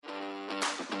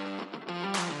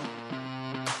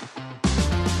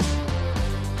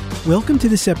Welcome to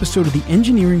this episode of the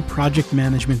Engineering Project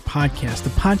Management Podcast, a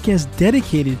podcast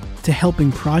dedicated to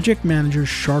helping project managers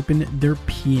sharpen their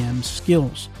PM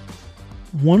skills.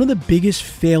 One of the biggest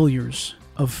failures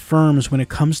of firms when it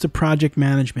comes to project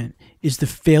management is the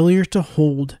failure to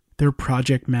hold their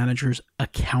project managers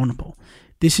accountable.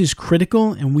 This is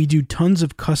critical, and we do tons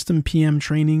of custom PM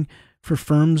training for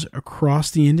firms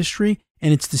across the industry,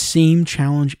 and it's the same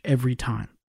challenge every time.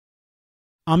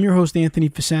 I'm your host, Anthony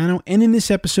Fasano, and in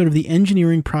this episode of the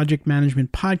Engineering Project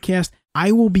Management Podcast,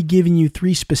 I will be giving you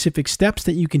 3 specific steps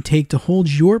that you can take to hold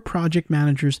your project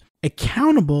managers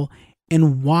accountable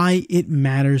and why it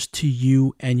matters to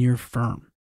you and your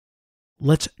firm.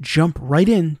 Let's jump right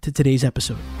into today's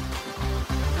episode.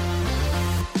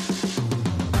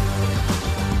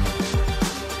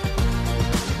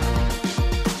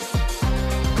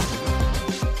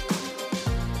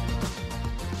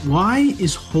 Why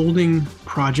is holding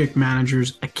project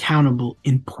managers accountable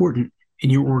important in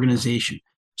your organization?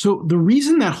 So the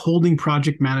reason that holding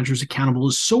project managers accountable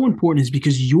is so important is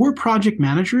because your project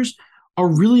managers are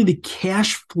really the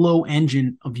cash flow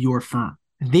engine of your firm.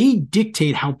 They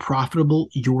dictate how profitable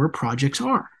your projects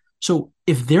are. So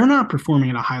if they're not performing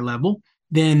at a high level,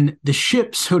 then the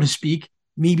ship, so to speak,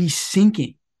 may be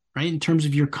sinking, right, in terms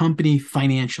of your company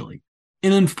financially.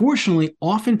 And unfortunately,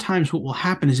 oftentimes what will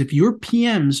happen is if your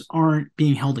PMs aren't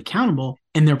being held accountable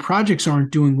and their projects aren't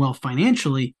doing well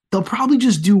financially, they'll probably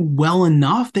just do well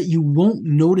enough that you won't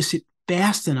notice it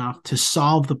fast enough to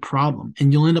solve the problem,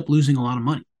 and you'll end up losing a lot of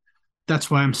money.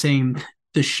 That's why I'm saying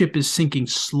the ship is sinking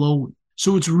slowly.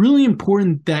 So it's really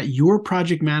important that your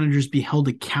project managers be held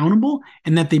accountable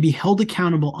and that they be held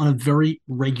accountable on a very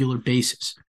regular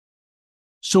basis.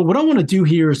 So what I want to do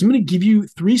here is I'm going to give you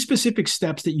 3 specific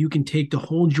steps that you can take to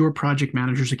hold your project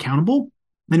managers accountable.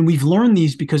 And we've learned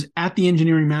these because at the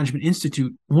Engineering Management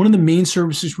Institute, one of the main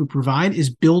services we provide is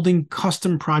building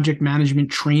custom project management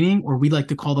training, or we like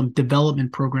to call them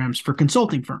development programs for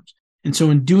consulting firms. And so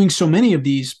in doing so many of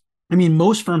these,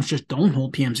 most firms just don't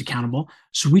hold PMs accountable.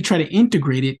 So we try to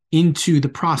integrate it into the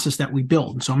process that we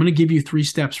build. And so I'm going to give you 3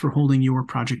 steps for holding your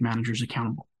project managers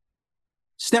accountable.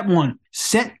 Step 1,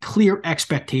 set clear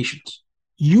expectations.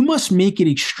 You must make it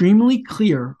extremely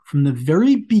clear from the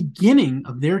very beginning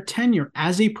of their tenure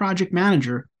as a project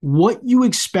manager what you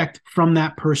expect from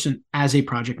that person as a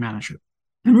project manager.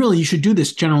 And really, you should do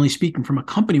this, generally speaking, from a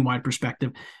company-wide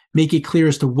perspective. Make it clear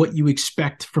as to what you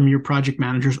expect from your project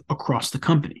managers across the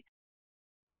company.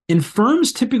 In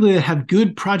firms typically that have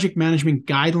good project management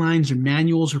guidelines or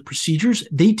manuals or procedures,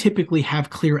 they typically have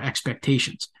clear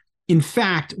expectations. In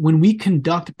fact, when we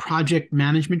conduct project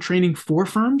management training for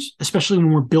firms, especially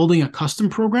when we're building a custom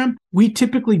program, we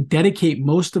typically dedicate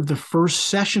most of the first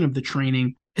session of the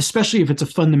training, especially if it's a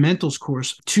fundamentals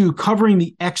course, to covering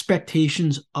the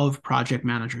expectations of project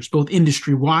managers, both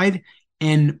industry-wide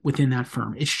and within that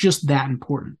firm. It's just that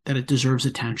important that it deserves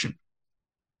attention.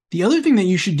 The other thing that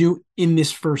you should do in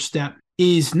this first step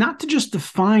is not to just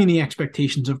define the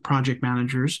expectations of project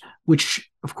managers, which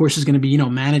of course is going to be,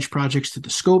 manage projects to the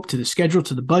scope, to the schedule,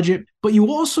 to the budget, but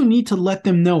you also need to let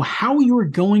them know how you are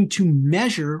going to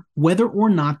measure whether or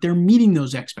not they're meeting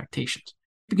those expectations.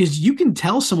 Because you can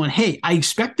tell someone, hey, I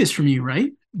expect this from you,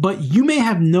 right? But you may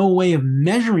have no way of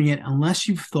measuring it unless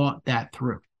you've thought that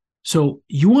through. So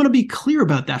you want to be clear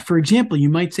about that. For example, you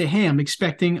might say, hey, I'm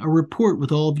expecting a report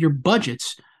with all of your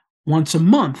budgets once a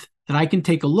month that I can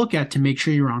take a look at to make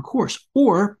sure you're on course.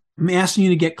 Or I'm asking you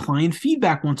to get client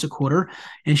feedback once a quarter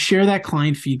and share that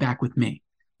client feedback with me.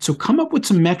 So come up with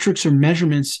some metrics or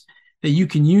measurements that you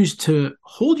can use to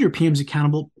hold your PMs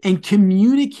accountable and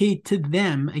communicate to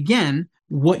them, again,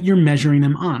 what you're measuring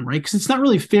them on, right? Because it's not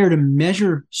really fair to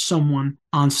measure someone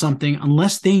on something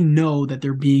unless they know that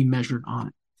they're being measured on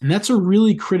it. And that's a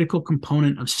really critical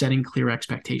component of setting clear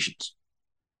expectations.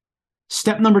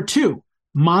 Step number 2,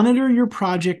 monitor your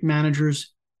project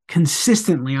managers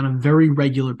consistently on a very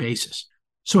regular basis.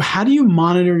 So how do you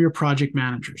monitor your project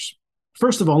managers?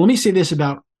 First of all, let me say this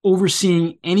about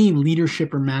overseeing any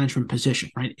leadership or management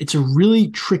position, right? It's a really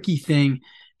tricky thing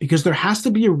because there has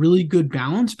to be a really good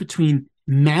balance between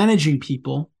managing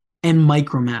people and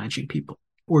micromanaging people,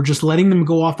 or just letting them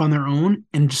go off on their own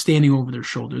and just standing over their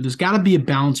shoulder. There's got to be a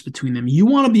balance between them. You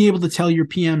want to be able to tell your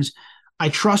PMs, I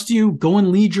trust you, go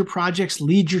and lead your projects,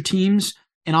 lead your teams,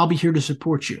 and I'll be here to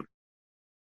support you.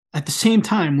 At the same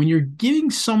time, when you're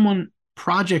giving someone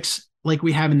projects like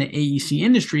we have in the AEC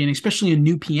industry, and especially a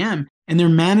new PM, and they're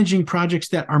managing projects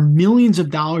that are millions of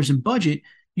dollars in budget,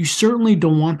 you certainly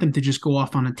don't want them to just go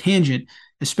off on a tangent,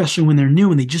 especially when they're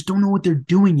new and they just don't know what they're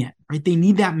doing yet, right? They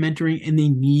need that mentoring and they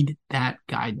need that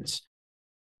guidance.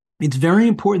 It's very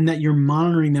important that you're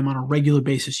monitoring them on a regular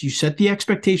basis. You set the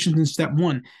expectations in step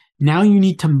one. Now you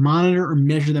need to monitor or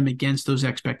measure them against those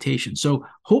expectations. So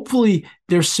hopefully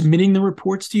they're submitting the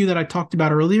reports to you that I talked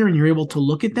about earlier and you're able to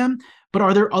look at them. But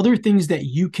are there other things that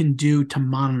you can do to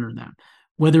monitor them?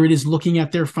 Whether it is looking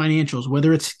at their financials,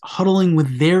 whether it's huddling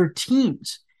with their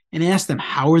teams and ask them,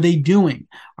 how are they doing?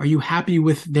 Are you happy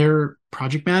with their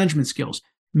project management skills?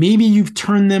 Maybe you've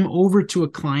turned them over to a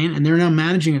client and they're now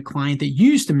managing a client that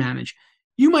you used to manage.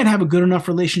 You might have a good enough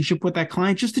relationship with that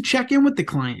client just to check in with the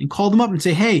client and call them up and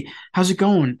say, hey, how's it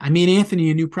going? I made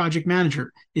Anthony a new project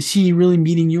manager. Is he really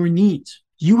meeting your needs?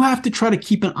 You have to try to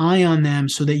keep an eye on them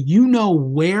so that you know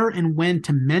where and when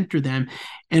to mentor them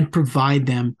and provide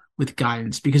them with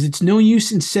guidance, because it's no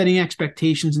use in setting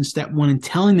expectations in step one and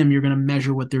telling them you're going to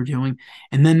measure what they're doing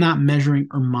and then not measuring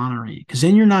or monitoring it, because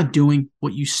then you're not doing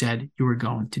what you said you were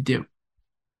going to do.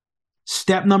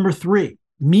 Step number 3,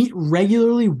 meet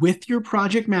regularly with your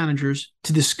project managers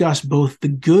to discuss both the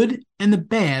good and the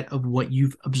bad of what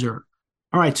you've observed.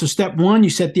 All right, so step 1, you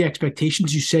set the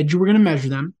expectations. You said you were going to measure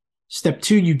them. Step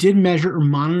 2, you did measure or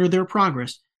monitor their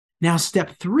progress. Now,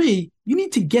 step 3, you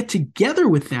need to get together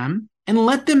with them and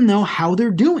let them know how they're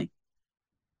doing.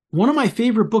 One of my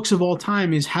favorite books of all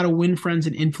time is How to Win Friends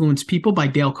and Influence People by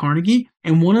Dale Carnegie.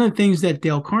 And one of the things that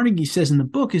Dale Carnegie says in the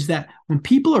book is that when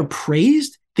people are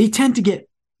praised, they tend to get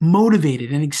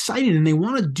motivated and excited and they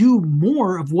want to do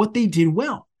more of what they did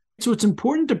well. So it's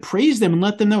important to praise them and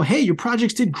let them know, hey, your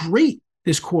projects did great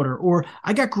this quarter, or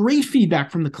I got great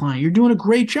feedback from the client. You're doing a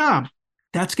great job.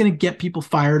 That's going to get people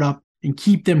fired up and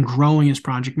keep them growing as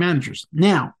project managers.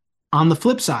 Now, on the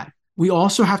flip side, we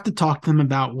also have to talk to them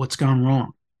about what's gone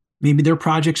wrong. Maybe their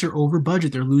projects are over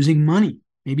budget. They're losing money.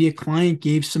 Maybe a client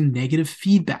gave some negative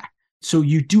feedback. So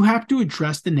you do have to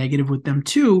address the negative with them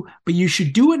too, but you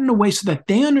should do it in a way so that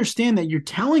they understand that you're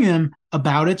telling them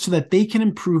about it so that they can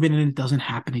improve it and it doesn't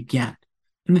happen again.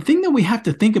 And the thing that we have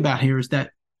to think about here is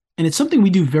that, and it's something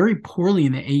we do very poorly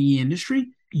in the AE industry,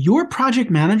 your project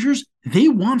managers, they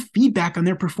want feedback on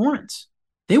their performance.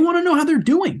 They want to know how they're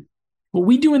doing. What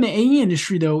we do in the AE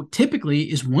industry, though, typically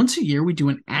is once a year, we do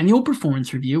an annual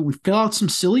performance review. We fill out some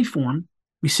silly form.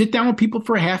 We sit down with people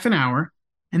for a half an hour,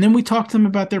 and then we talk to them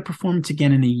about their performance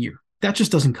again in a year. That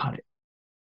just doesn't cut it.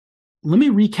 Let me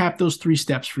recap those 3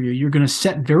 steps for you. You're going to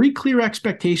set very clear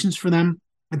expectations for them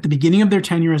at the beginning of their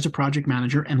tenure as a project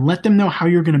manager and let them know how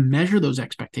you're going to measure those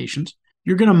expectations.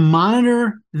 You're going to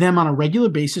monitor them on a regular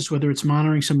basis, whether it's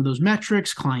monitoring some of those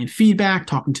metrics, client feedback,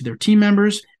 talking to their team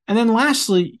members. And then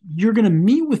lastly, you're going to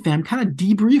meet with them, kind of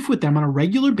debrief with them on a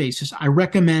regular basis. I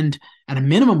recommend at a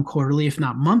minimum quarterly, if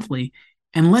not monthly,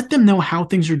 and let them know how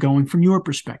things are going from your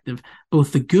perspective,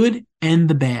 both the good and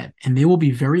the bad. And they will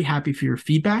be very happy for your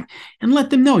feedback. And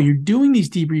let them know you're doing these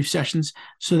debrief sessions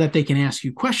so that they can ask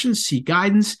you questions, seek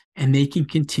guidance, and they can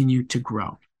continue to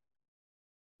grow.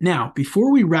 Now,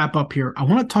 before we wrap up here, I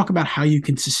want to talk about how you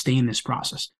can sustain this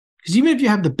process. Because even if you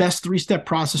have the best 3-step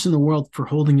process in the world for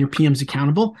holding your PMs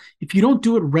accountable, if you don't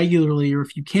do it regularly or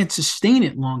if you can't sustain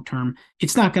it long-term,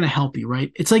 it's not going to help you,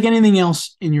 right? It's like anything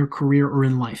else in your career or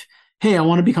in life. Hey, I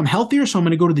want to become healthier, so I'm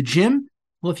going to go to the gym.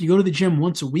 Well, if you go to the gym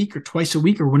once a week or twice a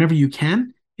week or whenever you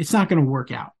can, it's not going to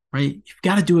work out, right? You've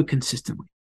got to do it consistently.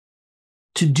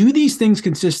 To do these things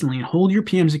consistently and hold your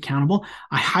PMs accountable,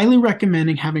 I highly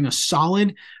recommend having a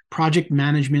solid project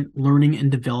management learning and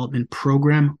development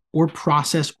program or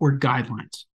process or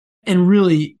guidelines. And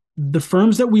really, the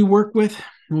firms that we work with,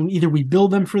 either we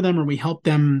build them for them or we help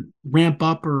them ramp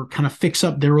up or kind of fix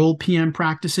up their old PM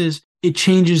practices, it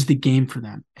changes the game for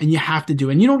them. And you have to do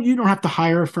it. And you don't have to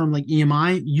hire a firm like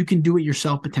EMI. You can do it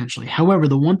yourself potentially. However,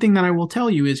 the one thing that I will tell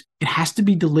you is it has to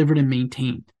be delivered and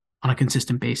maintained on a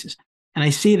consistent basis. And I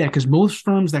say that because most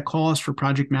firms that call us for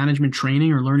project management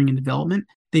training or learning and development,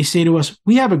 they say to us,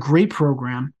 we have a great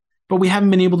program, but we haven't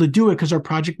been able to do it because our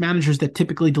project managers that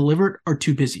typically deliver it are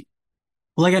too busy.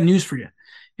 Well, I got news for you.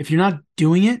 If you're not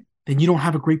doing it, then you don't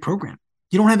have a great program.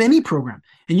 You don't have any program.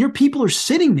 And your people are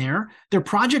sitting there, their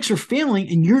projects are failing,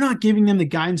 and you're not giving them the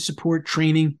guidance, support,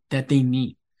 training that they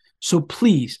need. So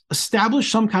please establish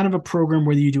some kind of a program,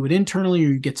 whether you do it internally or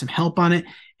you get some help on it,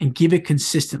 and give it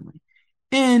consistently.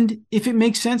 And if it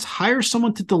makes sense, hire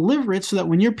someone to deliver it so that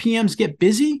when your PMs get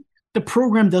busy, the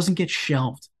program doesn't get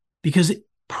shelved, because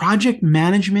project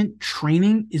management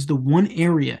training is the one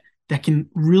area that can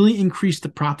really increase the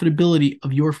profitability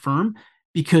of your firm,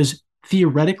 because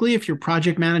theoretically, if your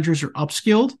project managers are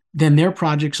upskilled, then their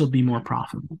projects will be more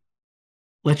profitable.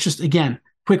 Let's just, again,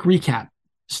 quick recap.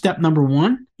 Step number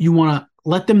 1, you want to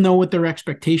let them know what their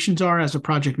expectations are as a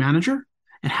project manager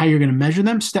and how you're going to measure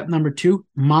them. Step number 2,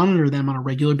 monitor them on a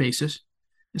regular basis.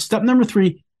 And step number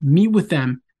 3, Meet with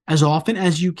them as often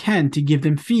as you can to give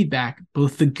them feedback,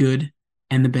 both the good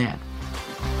and the bad.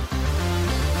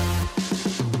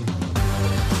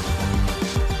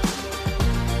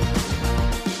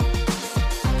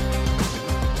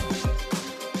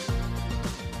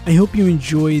 I hope you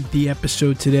enjoyed the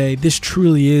episode today. This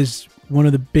truly is one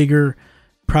of the bigger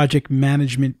project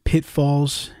management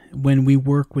pitfalls when we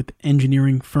work with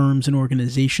engineering firms and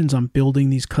organizations on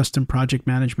building these custom project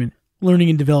management learning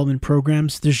and development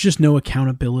programs. There's just no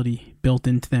accountability built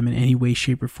into them in any way,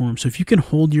 shape, or form. So if you can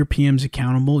hold your PMs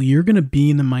accountable, you're going to be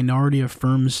in the minority of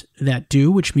firms that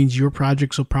do, which means your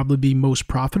projects will probably be most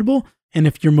profitable. And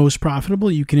if you're most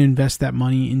profitable, you can invest that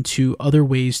money into other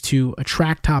ways to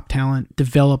attract top talent,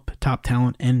 develop top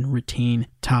talent, and retain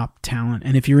top talent.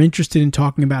 And if you're interested in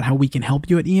talking about how we can help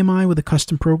you at EMI with a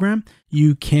custom program,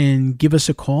 you can give us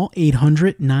a call,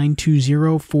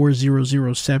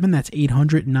 800-920-4007. That's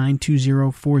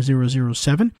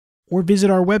 800-920-4007. Or visit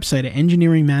our website at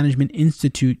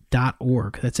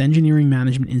engineeringmanagementinstitute.org. That's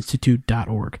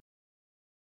engineeringmanagementinstitute.org.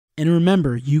 And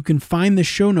remember, you can find the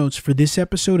show notes for this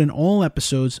episode and all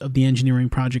episodes of the Engineering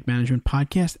Project Management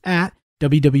Podcast at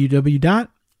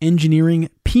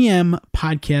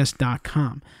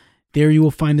www.engineeringpmpodcast.com. There you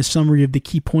will find a summary of the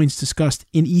key points discussed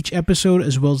in each episode,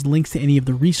 as well as links to any of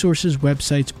the resources,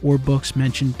 websites, or books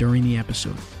mentioned during the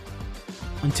episode.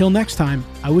 Until next time,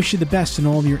 I wish you the best in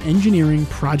all of your engineering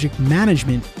project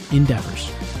management endeavors.